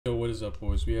Yo, what is up,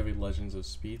 boys? We have a Legends of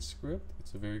Speed script.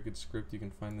 It's a very good script. You can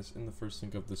find this in the first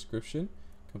link of the description,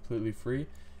 completely free.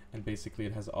 And basically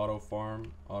it has auto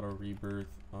farm, auto rebirth,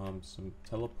 some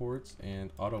teleports, and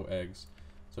auto eggs.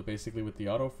 So basically with the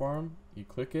auto farm, you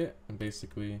click it and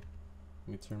basically, let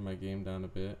me turn my game down a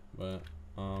bit, but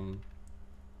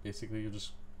basically you'll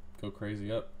just go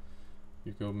crazy up.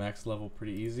 You go max level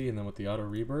pretty easy, and then with the auto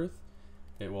rebirth,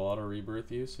 it will auto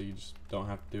rebirth you, so you just don't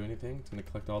have to do anything. It's going to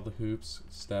collect all the hoops,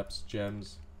 steps,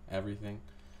 gems, everything.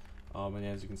 And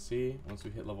as you can see, once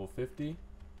we hit level 50, here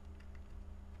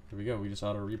we go, we just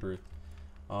auto rebirth.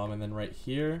 And then right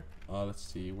here, let's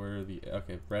see where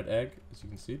okay, red egg, as you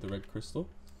can see, the red crystal.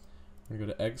 We're going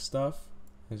to go to egg stuff,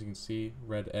 as you can see,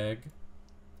 red egg.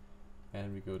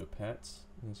 And we go to pets,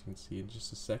 and as you can see in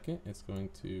just a second, it's going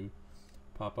to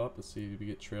pop up. Let's see, did we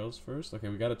get trails first? Okay,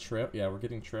 we got a trail. Yeah, we're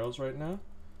getting trails right now.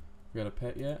 We got a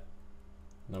pet yet?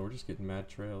 No, we're just getting mad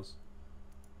trails.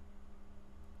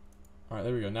 Alright,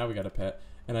 there we go. Now we got a pet.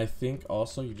 And I think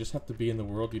also you just have to be in the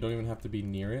world. You don't even have to be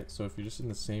near it. So if you're just in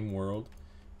the same world,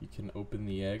 you can open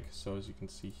the egg. So as you can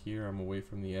see here, I'm away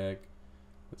from the egg.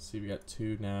 Let's see, we got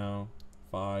 2 now,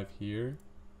 5 here.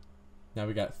 Now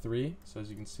we got 3. So as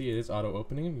you can see, it is auto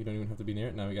opening them. You don't even have to be near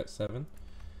it. Now we got 7.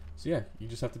 So yeah, you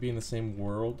just have to be in the same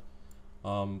world.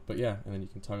 But yeah, and then you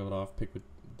can toggle it off, pick a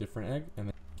different egg,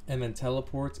 and then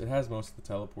teleports. It has most of the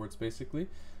teleports basically.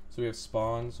 So we have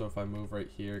spawn. So if I move right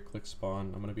here, click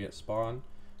spawn, I'm gonna be at spawn,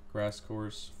 grass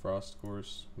course, frost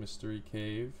course, mystery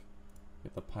cave,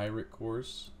 get the pirate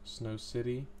course, snow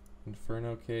city,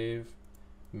 inferno cave,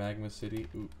 magma city.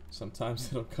 Ooh, sometimes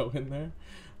it'll go in there,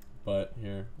 but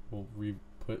here we'll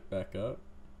re-put back up.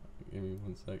 Give me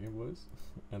 1 second, boys.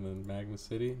 And then magma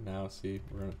city. Now see,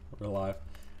 we're live.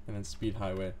 And then speed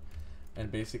highway. And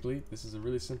basically, this is a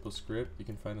really simple script. You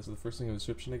can find this in the first link in the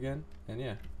description again. And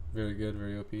yeah, very good,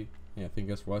 very OP. Yeah, thank you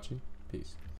guys for watching. Peace.